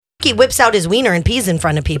He whips out his wiener and pees in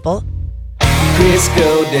front of people.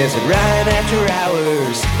 Crisco does it right after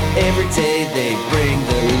hours. Every day they bring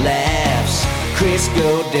the laughs.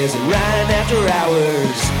 Crisco does it right after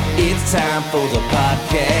hours. It's time for the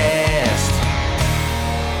podcast.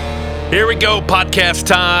 Here we go, podcast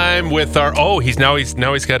time with our. He's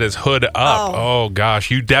got his hood up. Oh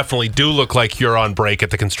gosh, you definitely do look like you're on break at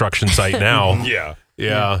the construction site now.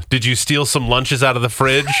 Yeah. Did you steal some lunches out of the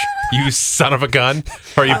fridge? You son of a gun.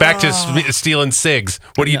 Or are you back to stealing cigs?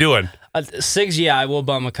 What are you doing? Cigs, I will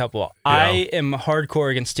bum a couple. Yeah. I am hardcore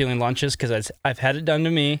against stealing lunches because I've had it done to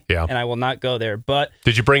me, and I will not go there. But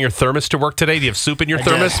did you bring your thermos to work today? Do you have soup in your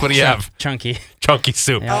thermos? What do you have? Chunky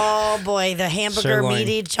soup. Yeah. Oh boy, the hamburger Sirloin.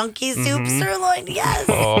 meaty chunky soup sirloin. Yes.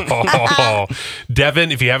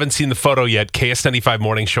 Devin, if you haven't seen the photo yet, KS95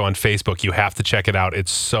 Morning Show on Facebook, you have to check it out.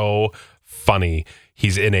 It's so funny.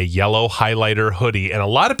 He's in a yellow highlighter hoodie, and a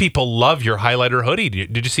lot of people love your highlighter hoodie.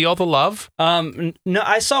 Did you see all the love? No,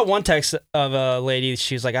 I saw one text of a lady.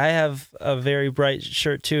 She's like, I have a very bright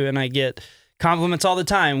shirt too, and I get compliments all the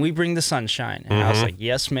time. We bring the sunshine. And I was like,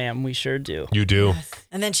 yes, ma'am, we sure do. You do. Yes.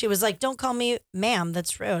 And then she was like, don't call me ma'am.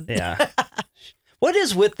 That's rude. Yeah. What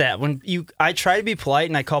is with that? I try to be polite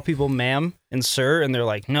and I call people ma'am and sir, and they're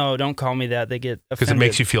like, no, don't call me that. They get offended. Because it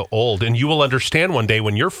makes you feel old, and you will understand one day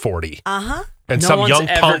when you're 40. Uh-huh. And no some one's young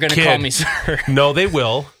ever punk gonna kid. call me sir. No, they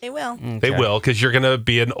will. They will. Okay. They will, because you're going to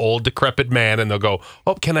be an old, decrepit man, and they'll go,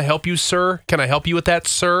 oh, can I help you, sir? Can I help you with that,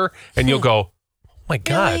 sir? And you'll go, oh, my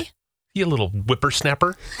God. Really? You little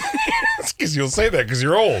whippersnapper. Because you'll say that because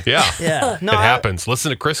you're old. Yeah. Yeah. No, It happens.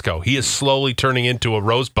 Listen to Crisco. He is slowly turning into a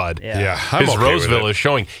Rosebud. Yeah. I'm His okay with Roseville it. is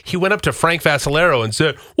showing. He went up to Frank Vassalero and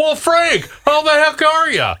said, well, Frank, how the heck are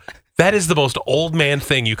you? That is the most old man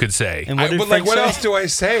thing you could say. And what did But Frank what say? else do I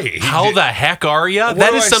say? How the heck are you? That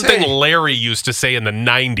do is I something say? Larry used to say in the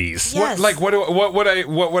 90s. Yes.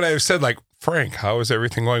 What would I have said? Like, Frank, how is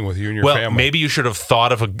everything going with you and your Well, family? maybe you should have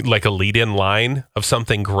thought of a lead-in line of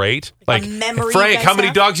something great. Like a memory Frank, you guys how many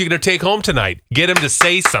have? dogs are you going to take home tonight? Get him to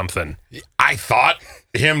say something. I thought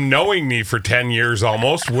him knowing me for 10 years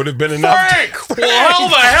almost would have been enough. Frank, well, how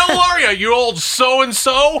the hell are you, you old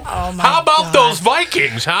so-and-so? Oh, my How about God. those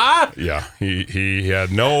Vikings, huh? Yeah, he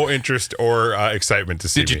had no interest or excitement to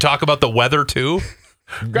see Did you me. talk about the weather, too?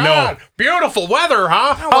 God, beautiful weather,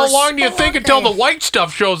 huh? How we're long do you think until the white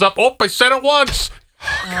stuff shows up? Oh, I said it once.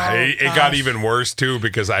 It got even worse, too,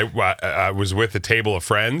 because I was with a table of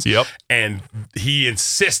friends. Yep. And he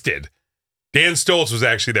insisted. Dan Stoltz was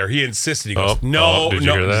actually there. He insisted. He goes, Oh, no, did you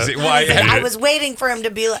no. hear that? Well, I was waiting for him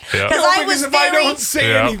to be like, Yeah. because No, I was if very. I don't say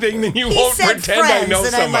Yeah. anything, then you He won't said pretend friends, I know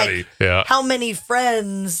and I'm somebody. like, Yeah. how many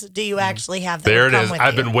friends do you actually have? That There would it come is. with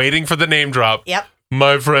I've you? been waiting for the name drop. Yep.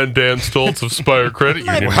 My friend Dan Stoltz of Spire Credit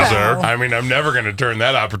My Union was pal. there. I mean, I'm never going to turn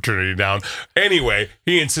that opportunity down. Anyway,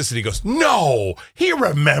 he insisted. He goes, no, he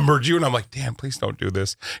remembered you. And I'm like, Dan, please don't do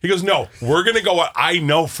this. He goes, no, we're going to go out. I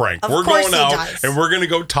know Frank. Of We're course going he out does. and we're going to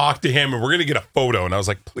go talk to him and we're going to get a photo. And I was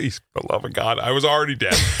like, please, for the love of God. I was already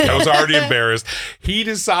dead. I was already embarrassed. He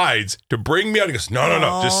decides to bring me out. He goes, no,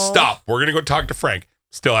 just stop. We're going to go talk to Frank.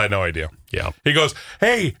 Still had no idea. Yeah. He goes,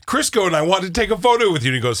 hey, Crisco and I want to take a photo with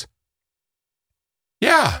you. And he goes,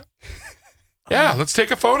 yeah, let's take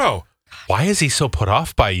a photo. Why is he so put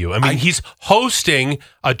off by you? I mean, he's hosting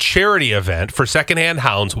a charity event for secondhand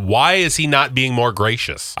hounds. Why is he not being more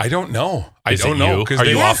gracious? I don't know. Is I don't it know. you? Are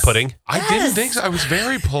you Yes. off-putting? I Yes. didn't think so. I was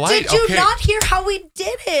very polite. Did you Okay. not hear how we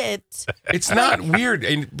did it? It's not weird.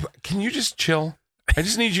 And can you just chill? I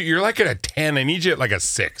just need you. You're like at a 10. I need you at like a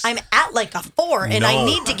 6. I'm at like a 4, and I No.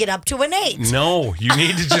 need to get up to an 8. No, you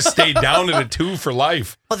need to just stay down at a 2 for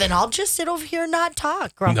life. Well, then I'll just sit over here and not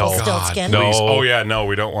talk, God, Rumpelstiltskin. no. Please. Oh, yeah. No,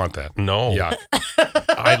 we don't want that. No. Yeah.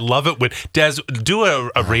 I love it when Des, do a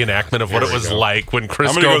reenactment of what Here it we was go. like when I'm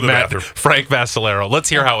gonna go Crisco to the met bathroom. Frank Vassalero. Let's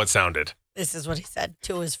hear how it sounded. This is what he said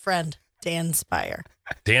to his friend, Dan Spire.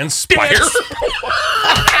 Dan Spire?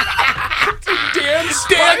 Dan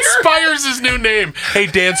Spire? Dan Spire's his new name. Hey,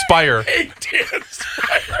 Dan Spire. Hey, Dan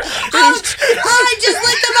Spire. I just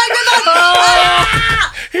lit the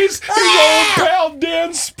microphone. His old pal,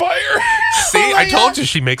 Dan Spire. See, I told you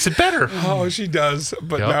she makes it better. Oh, she does,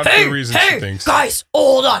 but Yep. not for the reason she thinks. Guys,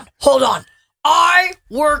 hold on. I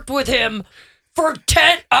worked with him for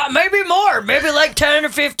 10, maybe more, maybe like 10 or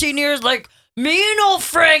 15 years. Like, me and old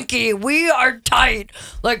Frankie, we are tight.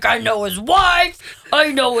 Like, I know his wife,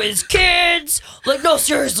 I know his kids. Like, no,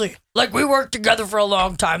 seriously. Like, we worked together for a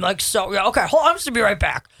long time. Like, so, yeah, okay, hold on, I'm just gonna be right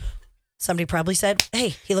back. Somebody probably said, hey,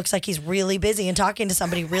 he looks like he's really busy and talking to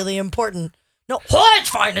somebody really important. No, it's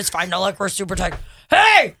fine. No, like, we're super tight.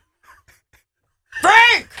 Hey!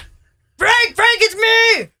 Frank, it's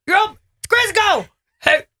me! It's Crisco!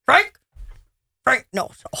 Hey, Frank? No,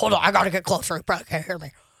 hold on. I got to get closer. He probably can't hear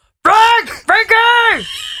me. Frankie!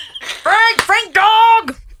 Frank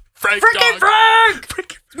dog! Frank Freaking dog.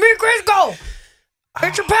 Frank! It's me, Crisco!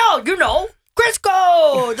 It's your pal, you know.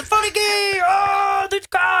 Crisco! The funny guy! Oh, this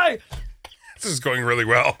guy! This is going really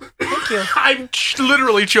well. Thank you. I'm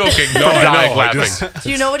literally choking. No, I dying know. I laughing. just,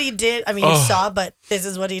 Do you know what he did? I mean, you saw, but this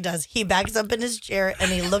is what he does. He backs up in his chair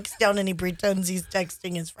and he looks down and he pretends he's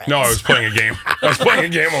texting his friends. no, I was playing a game. I was playing a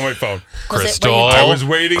game on my phone. Was it Crystal. when you- I was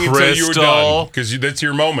waiting until you were done Crystal. because that's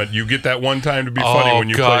your moment. You get that one time to be funny when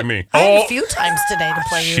you God. play me. I had a few times today to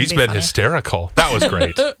play you. She's and be been funny. hysterical. That was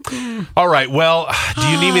great. All right. Well, do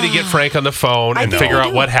you need me to get Frank on the phone and I figure do.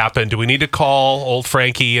 out what happened? Do we need to call old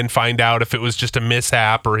Frankie and find out if it was just a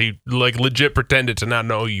mishap or he like legit pretended to not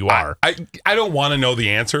know who you are? I don't want to know the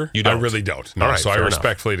answer. You don't? I really don't. No, All right, so I fair enough.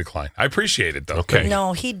 respectfully decline. I appreciate it though. Okay.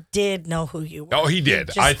 No, he did know who you were. Oh, he did.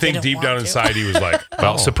 just I think didn't deep want down to. inside he was like,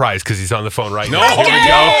 Well, surprised because he's on the phone right no, now. here we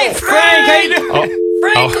Hey, go. Frank! How you doing?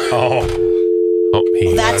 Frank!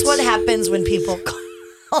 Oh, That's what happens when people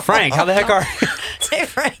call. Frank, how the heck are you? Say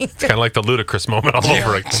Frank. kind of like the ludicrous moment all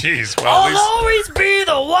over again. Jeez. Well, at I'll least always be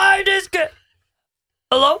the widest guy.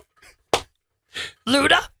 Hello?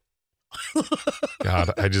 Luda?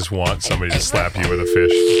 God, I just want somebody to slap you with a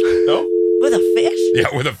fish. No? With a fish?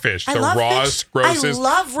 Yeah, with a fish. I The love rawest, fish. I grossest,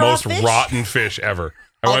 love raw most fish. rotten fish ever.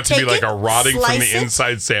 I I'll want it to be take like it, a rotting from slice the it.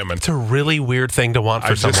 inside salmon. It's a really weird thing to want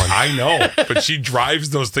for someone. I know, but she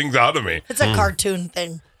drives those things out of me. It's a cartoon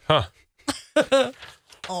thing. Huh.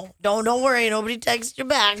 Oh, don't worry. Nobody texts you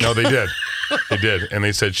back. No, they did. They did. And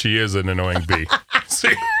they said she is an annoying bee.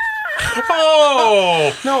 See?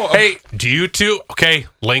 Oh No. Hey, do you two? Okay,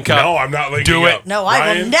 link up. No, I'm not linking Do it. up. No, I will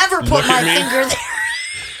Ryan, never put look my at me. finger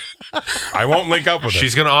there. I won't link up with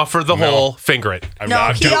She's it. gonna offer the No. whole finger it. I'm No,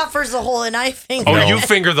 not he doing offers the hole and I finger. Oh, No. you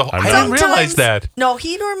finger the hole. I'm I not. didn't realize that. No,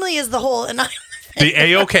 he normally is the hole and I. The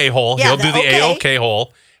A-OK hole. Yeah, He'll do the the okay. A-OK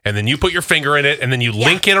hole, and then you put your finger in it, and then you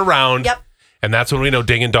link it around. Yep. And that's when we know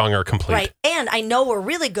ding and dong are complete. Right, and I know we're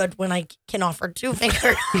really good when I can offer two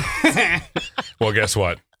fingers. Well, guess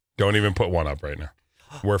what? Don't even put one up right now.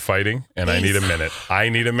 We're fighting, and I need a minute. I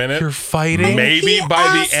need a minute. You're fighting. Maybe He by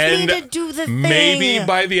asked the end, me to do the maybe thing.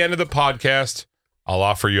 by the end of the podcast, I'll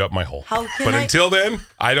offer you up my hole. How can But I- until then,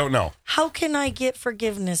 I don't know. How can I get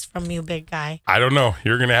forgiveness from you, big guy? I don't know.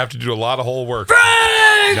 You're gonna have to do a lot of whole work.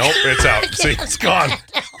 Frank! Nope, it's out. See, it's gone.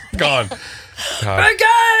 Gone.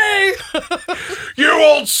 Okay! You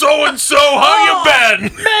old so-and-so, how you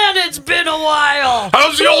been? Man, it's been a while.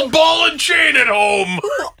 How's the old ball and chain at home?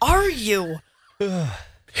 Who are you?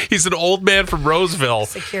 He's an old man from Roseville.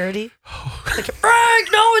 Security? Frank,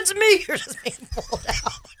 no, it's me. You're just being pulled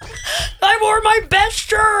out. I wore my best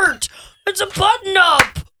shirt. It's a button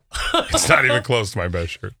up. It's not even close to my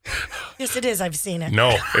best shirt. Yes, it is. I've seen it.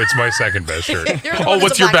 No, it's my second best shirt. You're the Oh, one that's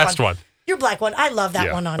what's a your black best one? Your black one. I love that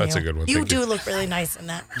Yeah, one on you. that's a good one. You Thank do you. look really nice in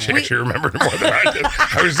that. She actually remembered more than I did.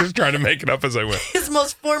 I was just trying to make it up as I went. His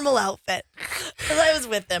most formal outfit. Because I was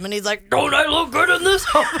with him and he's like, Don't I look good in this?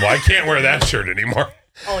 Well, I can't wear that shirt anymore.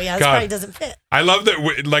 oh, yeah, this God. probably doesn't fit. I love that.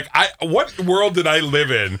 What world did I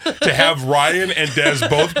live in to have Ryan and Des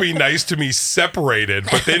both be nice to me separated,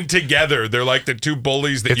 but then together they're like the two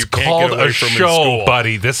bullies that It's you can't called get away a from in show, school.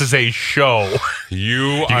 buddy. This is a show.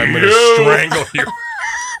 I'm going to You. strangle you.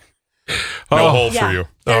 No hole Yeah. for you. All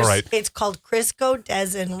There's- right. It's called Crisco,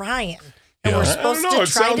 Des, and Ryan. And Yeah. we're I I supposed don't know. to It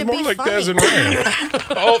try sounds to more be like funny. Des and Ryan.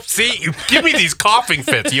 Oh, see, you give me these coughing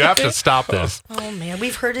fits. You have to stop this. Oh, man.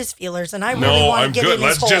 We've hurt his feelers, and I really No, want I'm to get good. in his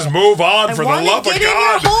Let's hole. just move on I for the want love to of get in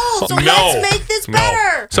God. your hole, so No. let's make this No.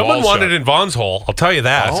 better. Someone Wall wanted shut. in Vaughn's hole. I'll tell you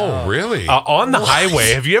that. Oh, really? On the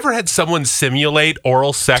highway, have you ever had someone simulate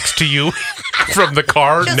oral sex to you from the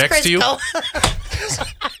car Just next to you? Crisco.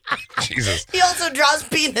 Jesus. He also draws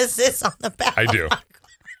penises on the back. I do.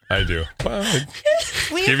 Well, I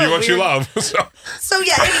We give have you a what you weird- love. So. So,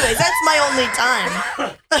 yeah, anyways, that's my only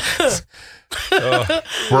time.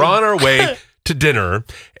 We're on our way to dinner,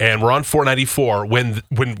 and we're on 494 when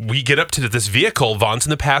we get up to this vehicle. Vaughn's in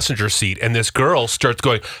the passenger seat, and this girl starts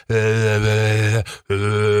going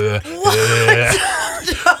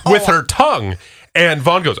with her tongue, and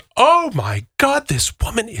Vaughn goes, "Oh my God, this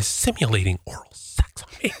woman is simulating oral sex on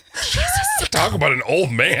me." Talk about an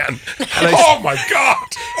old man. Oh, my God.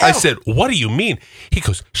 I said, "What do you mean?" He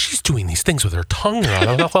goes, "She's doing these things with her tongue.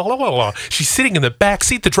 She's sitting in the back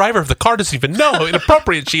seat. The driver of the car doesn't even know how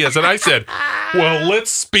inappropriate she is." And I said, "Well,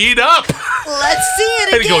 let's speed up." Let's see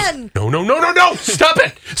it And he again. goes, no, stop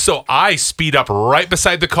it. So I speed up right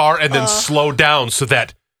beside the car and then slow down so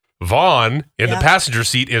that Vaughn in the passenger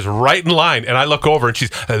seat is right in line, and I look over and she's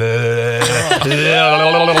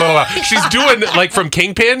she's doing like from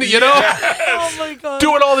Kingpin, you know? Oh my God.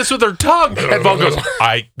 Doing all this with her tongue. And Vaughn goes,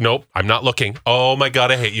 nope, I'm not looking. Oh my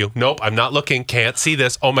God, I hate you. Nope, I'm not looking. Can't see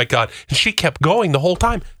this. Oh my God. And she kept going the whole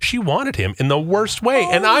time. She wanted him in the worst way,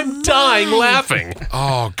 and I'm dying laughing.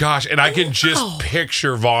 Oh gosh, and I can just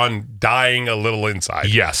picture Vaughn dying a little inside.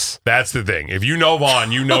 Yes. That's the thing. If you know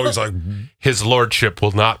Vaughn, you know he's like, his lordship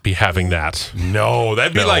will not be having that. no,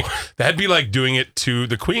 that'd be like doing it to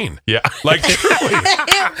the Queen. Yeah. Like truly.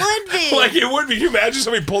 It would be. Like it would be. Can you imagine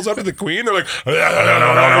somebody pulls up to the Queen? They're like,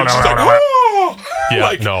 no. She's like, oh! Yeah,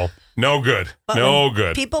 like, no. No good. But no when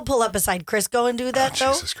good. People pull up beside Crisco and do that,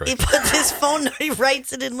 though. Jesus Christ. He puts his phone, he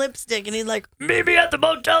writes it in lipstick, and he's like, Meet me at the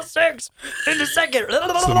Motel 6 in a second.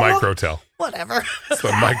 It's the microtel. Whatever. It's the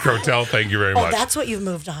microtel. Thank you very Oh, much. that's what you've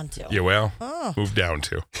moved on to. Yeah, well, move down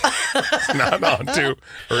to. Not on to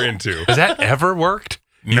or into. Has that ever worked?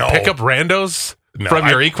 No. Pick up randos No, from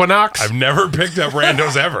your Equinox? I've never picked up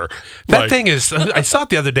randos ever. That thing is, I saw it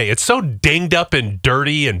the other day. It's so dinged up and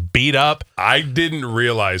dirty and beat up. I didn't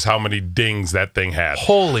realize how many dings that thing had.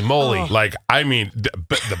 Holy moly. Like, I mean,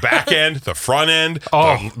 the back end, the front end,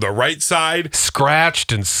 the right side.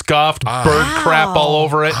 Scratched and scuffed, bird crap all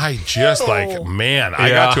over it. I just like, man, I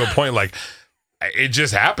got to a point like, it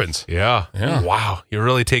just happens. Yeah. Wow. You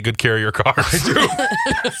really take good care of your cars.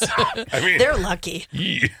 I mean, They're lucky.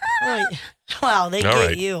 yeah. Wow, they All get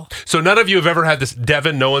right. you. So none of you have ever had this,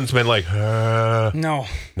 Devin? No one's been like, No.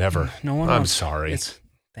 never. No one. I'm else. sorry.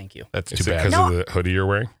 Thank you. That's Is too it bad. because No. of the hoodie you're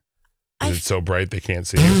wearing? Is it so bright they can't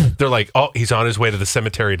see you? They're like, oh, he's on his way to the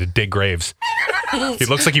cemetery to dig graves. He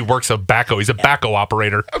looks like he works a backhoe. He's a backhoe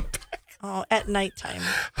operator. Oh, at nighttime.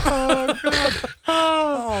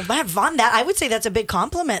 Oh, but Vaughn, I would say that's a big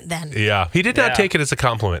compliment then. Yeah. He did not Yeah. take it as a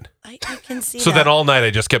compliment. I can see So that. then all night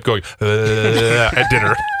I just kept going at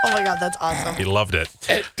dinner. Oh my God, that's awesome. He loved it.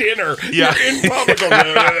 At dinner. Yeah. You're in public.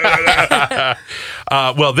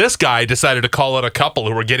 Well, this guy decided to call out a couple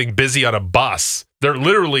who were getting busy on a bus. They're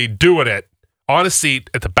literally doing it on a seat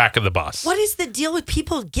at the back of the bus. What is the deal with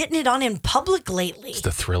people getting it on in public lately? It's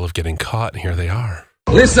the thrill of getting caught, and here they are.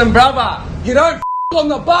 Listen, brother, you don't on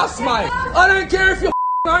the bus, mate. I don't care if you're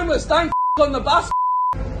homeless. Don't on the bus.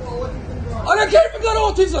 I don't care if you've got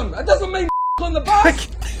autism. It doesn't mean on the bus.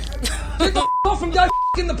 Get the off and go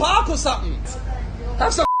in the park or something.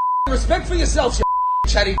 Have some respect for yourself, you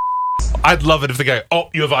chatty. I'd love it if the guy,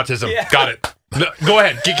 you have autism. Yeah. Got it. No, go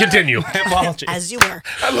ahead. Continue. Apologies. As you were.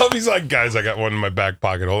 I love he's like, guys, I got one in my back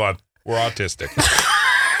pocket. Hold on. We're autistic.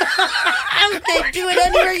 Okay, do it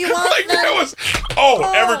anywhere you want. Like that was,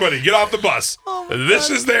 everybody, get off the bus. This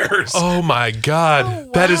is theirs. Oh, my God.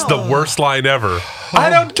 Oh, That is the wow. worst line ever. I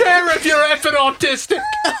don't care if you're effing autistic.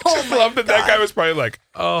 I love that guy was probably like,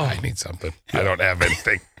 I need something. I don't have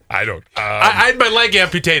anything. I don't. I had my leg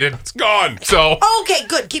amputated. It's gone. So, Okay,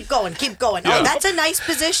 good. Keep going. Keep going. Yeah. Oh, that's a nice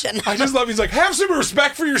position. I just love. He's like, have some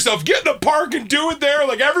respect for yourself. Get in the park and do it there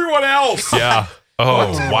like everyone else. yeah.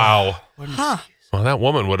 Oh, wow. Huh. Well, that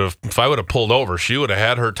woman would have, if I would have pulled over, she would have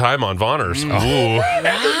had her time on Vaughners. Ooh.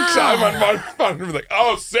 Every time I'm like,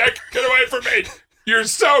 oh, sick. Get away from me. You're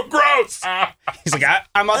so gross. He's like,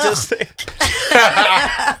 I'm autistic.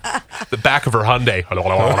 The back of her Hyundai.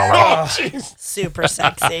 Oh, jeez. Super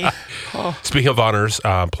sexy. Speaking of honors,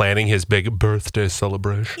 planning his big birthday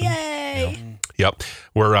celebration. Yay. Yep.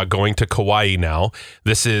 We're going to Kauai now.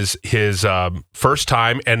 This is his first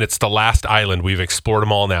time, and it's the last island. We've explored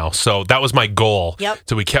them all now. So that was my goal. Yep.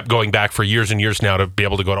 So we kept going back for years and years now to be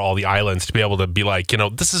able to go to all the islands, to be able to be like,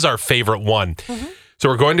 this is our favorite one. Mm-hmm. So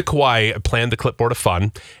we're going to Kauai, planned the clipboard of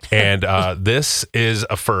fun, and this is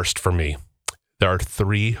a first for me. There are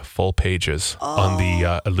 3 full pages on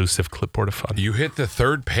the elusive clipboard of fun. You hit the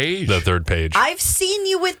third page. The third page. I've seen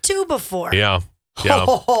you with 2 before. Yeah. Yeah.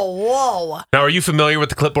 Oh, whoa. Now, are you familiar with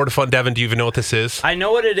the clipboard of fun, Devin? Do you even know what this is? I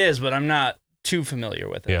know what it is, but I'm not too familiar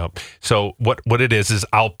with it. Yeah. So what it is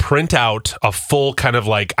I'll print out a full kind of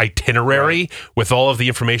like itinerary with all of the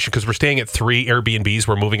information, because we're staying at 3 Airbnbs.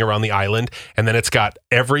 We're moving around the island, and then it's got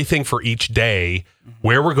everything for each day,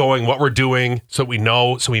 where we're going, what we're doing, so we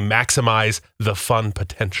know, so we maximize the fun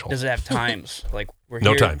potential. Does it have times? Like we're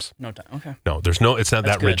No here? times. No time. Okay. No, there's no, it's not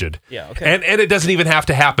That's that good. rigid. Yeah, okay. And it doesn't even have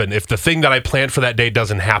to happen. If the thing that I planned for that day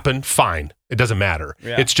doesn't happen, fine. It doesn't matter.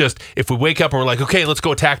 Yeah. It's just, if we wake up and we're like, okay, let's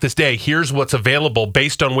go attack this day. Here's what's available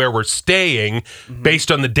based on where we're staying,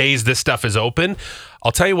 based on the days this stuff is open.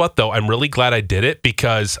 I'll tell you what, though, I'm really glad I did it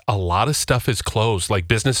because a lot of stuff is closed. Like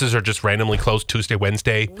businesses are just randomly closed Tuesday,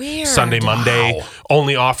 Wednesday, Weird. Sunday, Monday,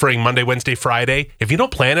 only offering Monday, Wednesday, Friday. If you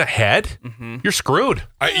don't plan ahead, you're screwed.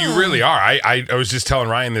 You really are. I was just telling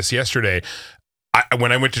Ryan this yesterday.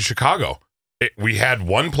 When I went to Chicago, we had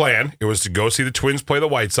one plan. It was to go see the Twins play the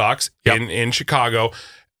White Sox in Chicago.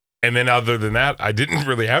 And then other than that, I didn't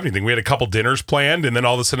really have anything. We had a couple dinners planned. And then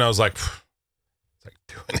all of a sudden I was like, it's like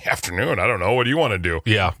 2 in the afternoon. I don't know. What do you want to do?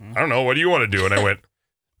 Yeah. I don't know. What do you want to do? And I went,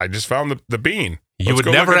 I just found the bean. You would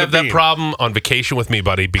never have that problem on vacation with me,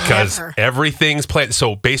 buddy, because Never. everything's planned.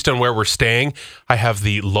 So based on where we're staying, I have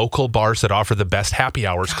the local bars that offer the best happy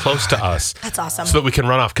hours close to us. That's awesome. So that we can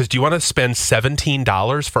run off. Because do you want to spend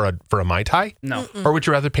 $17 for a Mai Tai? No. Or would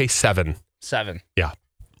you rather pay $7? 7. Yeah.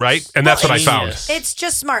 Right? And that's what I found. It's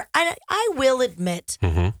just smart. I will admit,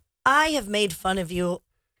 I have made fun of you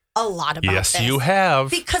a lot about Yes, this. you have.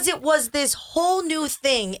 Because it was this whole new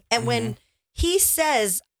thing. And when he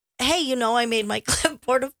says, hey, I made my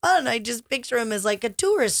clipboard of fun, I just picture him as like a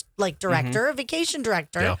tourist director, a vacation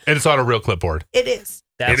director. Yeah. And it's on a real clipboard. It is.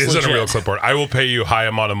 It isn't a real clipboard. I will pay you high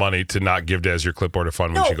amount of money to not give Des your clipboard of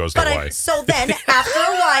fun when she goes to Hawaii. So then after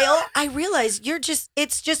a while, I realized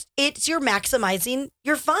it's you're maximizing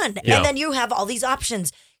your fun. Yeah. And then you have all these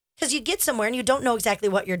options because you get somewhere and you don't know exactly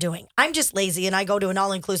what you're doing. I'm just lazy and I go to an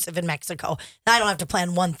all-inclusive in Mexico and I don't have to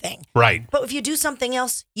plan one thing. Right. But if you do something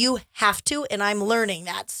else, you have to. And I'm learning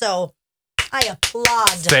that. So I applaud.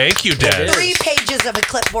 Thank you, Des. 3 pages of a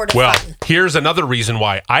clipboard of Well, fun. here's another reason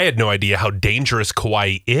why I had no idea how dangerous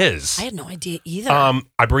Kauai is. I had no idea either. I'm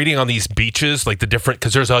reading on these beaches, like the different,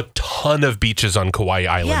 because there's a ton of beaches on Kauai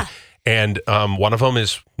Island. Yeah. And one of them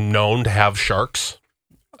is known to have sharks.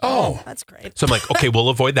 Oh. That's great. So I'm like, okay, we'll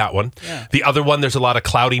avoid that one. Yeah. The other one, there's a lot of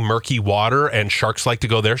cloudy, murky water, and sharks like to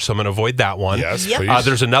go there, so I'm going to avoid that one. Yes, Yep. please.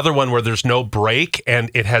 There's another one where there's no break, and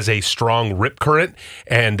it has a strong rip current,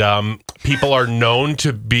 and people are known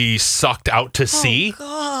to be sucked out to sea,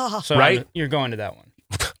 Oh, So Right? you're going to that one.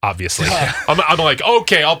 obviously. I'm like,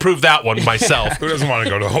 okay, I'll prove that one myself. Who doesn't want to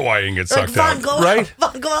go to Hawaii and get like, sucked Vaughn, out? Right?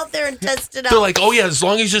 go out there and test it out. They're like, oh yeah, as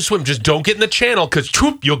long as you swim, just don't get in the channel because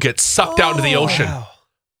you'll get sucked out into the ocean.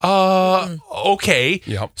 Okay.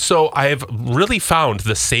 Yep. So I have really found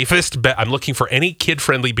the safest bet. I'm looking for any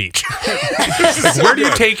kid-friendly beach. Like, where do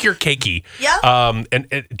you take your keiki? Yeah. And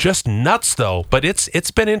it, just nuts though. But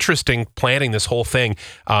it's been interesting planning this whole thing,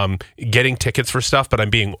 getting tickets for stuff. But I'm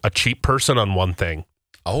being a cheap person on one thing.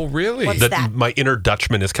 Oh, really? What's that? My inner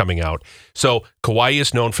Dutchman is coming out. So Kauai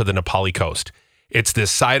is known for the Nepali coast. It's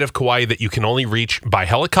this side of Kauai that you can only reach by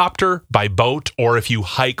helicopter, by boat, or if you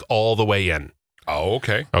hike all the way in. Oh,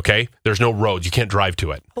 okay. Okay? There's no roads. You can't drive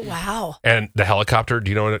to it. Oh, wow. And the helicopter,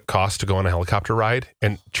 do you know what it costs to go on a helicopter ride?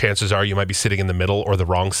 And chances are you might be sitting in the middle or the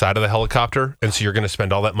wrong side of the helicopter. And so you're going to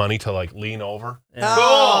spend all that money to like lean over.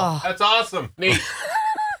 Oh. Cool. That's awesome. Neat.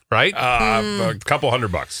 Right? A couple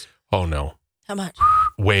 $100. Oh, no. How much?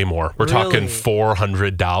 Way more. We're talking Really?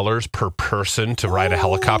 $400 per person to ride a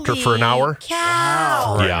helicopter for an hour.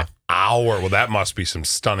 Cow. Yeah. Hour. Well, that must be some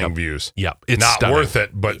stunning views. Yep. It's Not stunning. worth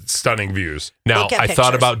it, but stunning views. Now, Look at I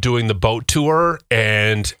thought pictures. about doing the boat tour,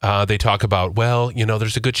 and they talk about, well,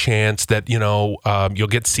 there's a good chance that, you'll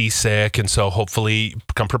get seasick, and so hopefully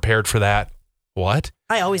come prepared for that. What?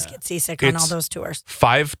 I always get seasick on It's- all those tours.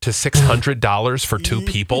 $500 to $600 for 2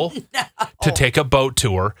 people to take a boat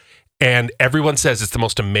tour. And everyone says it's the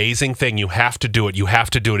most amazing thing. You have to do it. You have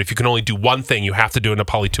to do it. If you can only do one thing, you have to do a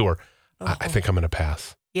Nepali tour. I think I'm going to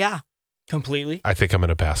pass. Yeah. Completely. I think I'm going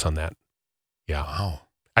to pass on that. Yeah. Wow.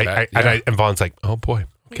 And Vaughn's like, oh boy,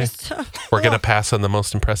 okay. We're going to pass on the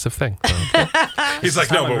most impressive thing. Okay. He's like,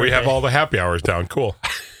 no, but we have all the happy hours down. Cool.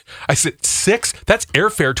 I said, 6? That's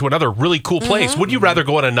airfare to another really cool place. Would you rather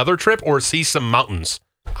go on another trip or see some mountains?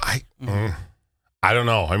 I don't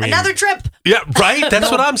know. I mean, Another trip. Yeah, right?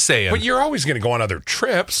 That's what I'm saying. But you're always going to go on other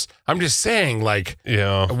trips. I'm just saying, like,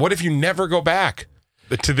 Yeah. what if you never go back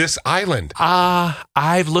to this island?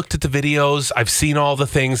 I've looked at the videos. I've seen all the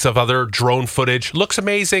things of other drone footage. Looks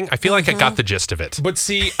amazing. I feel like I got the gist of it. But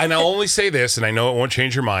see, and I'll only say this, and I know it won't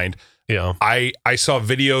change your mind. Yeah. I saw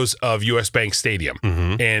videos of US Bank Stadium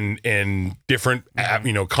and different,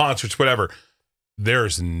 concerts, whatever.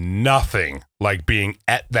 There's nothing like being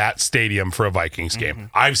at that stadium for a Vikings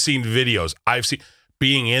game. I've seen videos. I've seen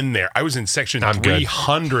being in there. I was in section I'm good.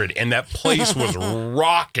 300 and that place was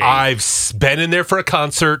rocking. I've been in there for a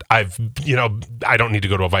concert. I don't need to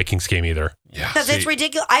go to a Vikings game either. Yeah, Because it's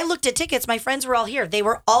ridiculous. I looked at tickets. My friends were all here. They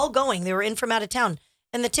were all going. They were in from out of town.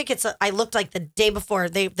 And the tickets, I looked like the day before.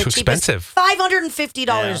 The Too cheapest, expensive.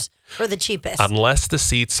 $550 for the cheapest. Unless the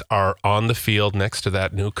seats are on the field next to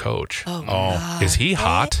that new coach. Oh, God. Is he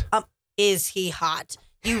hot? Is he hot?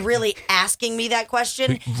 You really asking me that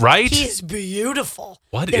question? Right? He's beautiful.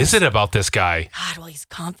 What is it about this guy? God, well, he's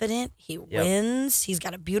confident. He wins. He's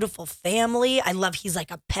got a beautiful family. I love he's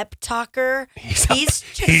like a pep talker.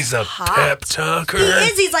 He's a hot. pep talker. He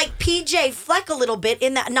is. He's like PJ Fleck a little bit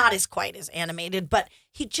in that, not as quite as animated, but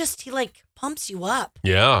he like pumps you up.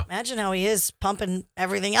 Yeah. Imagine how he is pumping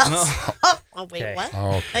everything else up. Oh, wait, Okay. what?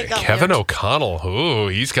 Okay. That got Kevin weird. O'Connell. Ooh,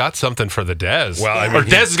 he's got something for the Dez. Well, I mean, or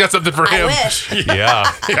Dez has got something for I him. wish.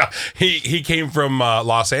 Yeah. Yeah, he came from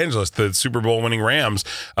Los Angeles, the Super Bowl winning Rams,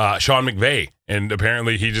 Sean McVay, and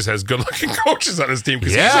apparently he just has good-looking coaches on his team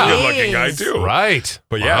because he's a good-looking guy too. Right.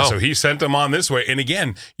 But yeah, Wow. so he sent him on this way. And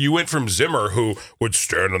again, you went from Zimmer, who would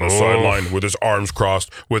stand on the sideline with his arms crossed,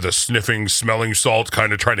 with a sniffing, smelling salt,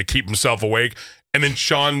 kind of trying to keep himself awake. And then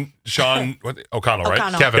Sean O'Connell, right?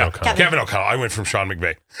 O'Connell. Kevin Yeah, O'Connell. Kevin O'Connell. I went from Sean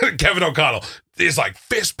McVay. Kevin O'Connell is like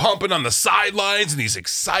fist pumping on the sidelines, and he's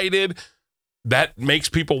excited. That makes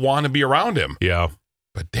people want to be around him. Yeah.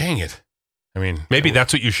 But dang it. I mean, Maybe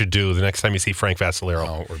that's what you should do the next time you see Frank Vassalero.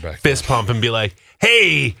 Oh, we're back. Fist pump and be like,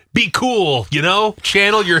 hey, be cool,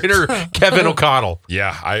 channel your inner Kevin O'Connell.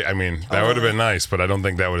 Yeah, I mean, that would have been nice, but I don't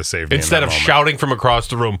think that would have saved me. Instead in of that moment. shouting from across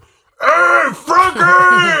the room, hey,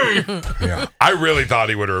 Frankie! Yeah. I really thought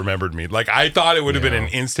he would have remembered me. Like, I thought it would have been an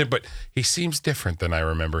instant, but he seems different than I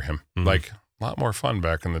remember him. Like, a lot more fun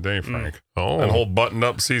back in the day, Frank. Oh. That whole buttoned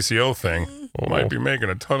up CCO thing. Might be making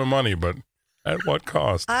a ton of money, but at what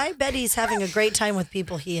cost? I bet he's having a great time with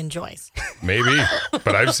people he enjoys. Maybe.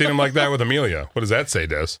 But I've seen him like that with Amelia. What does that say,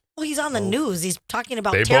 Des? Well, he's on the news. He's talking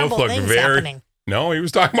about They terrible both look things very. happening. No, he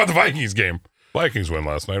was talking about the Vikings game. Vikings win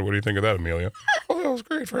last night. What do you think of that, Amelia? Oh, that was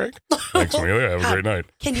great, Frank. Thanks, Amelia. Have a great night.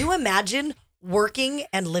 Can you imagine working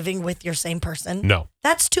and living with your same person? No.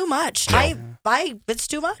 That's too much. It's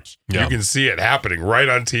too much. Yeah. You can see it happening right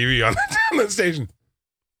on TV on the station.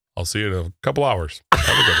 I'll see you in a couple hours.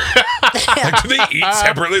 Have a good one. Like, do they eat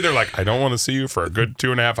separately? They're like, I don't want to see you for a good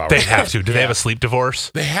 2.5 hours. They have to. Do they have a sleep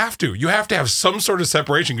divorce? They have to. You have to have some sort of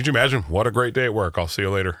separation. Could you imagine? What a great day at work. I'll see you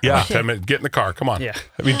later. Yeah. 10 minutes. Get in the car. Come on. Yeah.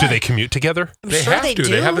 I mean, do they commute together? I'm They sure have they to. do.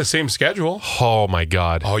 They have the same schedule. Oh, my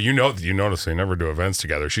God. Oh, you notice they never do events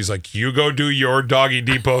together. She's like, you go do your doggy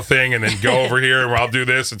depot thing and then go over here and I'll do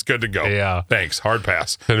this. It's good to go. Yeah. Thanks. Hard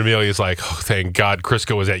pass. And Amelia's like, oh, thank God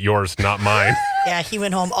Crisco was at yours, not mine. Yeah, he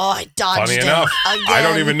went home. Oh, I dodged Funny him enough, again. I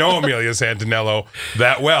don't even know Amelia Santinello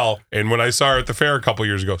that well. And when I saw her at the fair a couple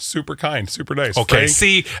years ago, super kind, super nice. Okay, Frank,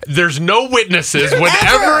 see, there's no witnesses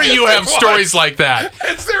whenever you have There was. stories like that.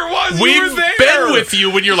 yes, there was. You We've were there. been with you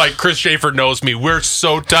when you're like, Chris Schaefer knows me. We're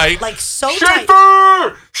so tight. Like, so tight.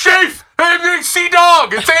 Schaefer! Schaefer! Hey,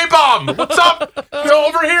 C-Dog! It's A-Bomb! What's up? Go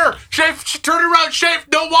over here! Schaefer, turn around, Schaefer!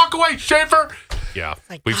 Don't walk away, Schaefer! Yeah,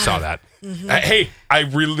 we saw that. Hey, I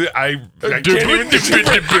can't even.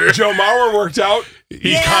 Joe Mauer worked out.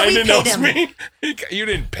 He Yeah, kind we of paid knows him. me. You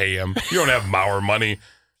didn't pay him. You don't have Mauer money.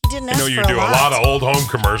 He didn't I ask know you for do a lot of old home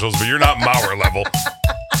commercials, but you're not Mauer level.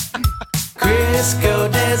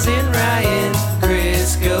 Crisco, Des and Ryan.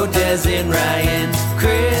 Crisco, Des and Ryan.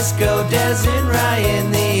 Crisco, Des and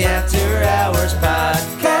Ryan. The After Hours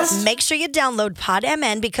Podcast. Make sure you download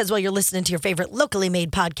PodMN because while you're listening to your favorite locally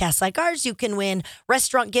made podcasts like ours, you can win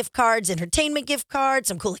restaurant gift cards, entertainment gift cards,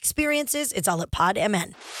 some cool experiences. It's all at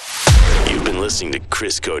PodMN. You've been listening to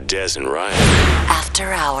Crisco, Des and Ryan.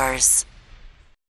 After Hours.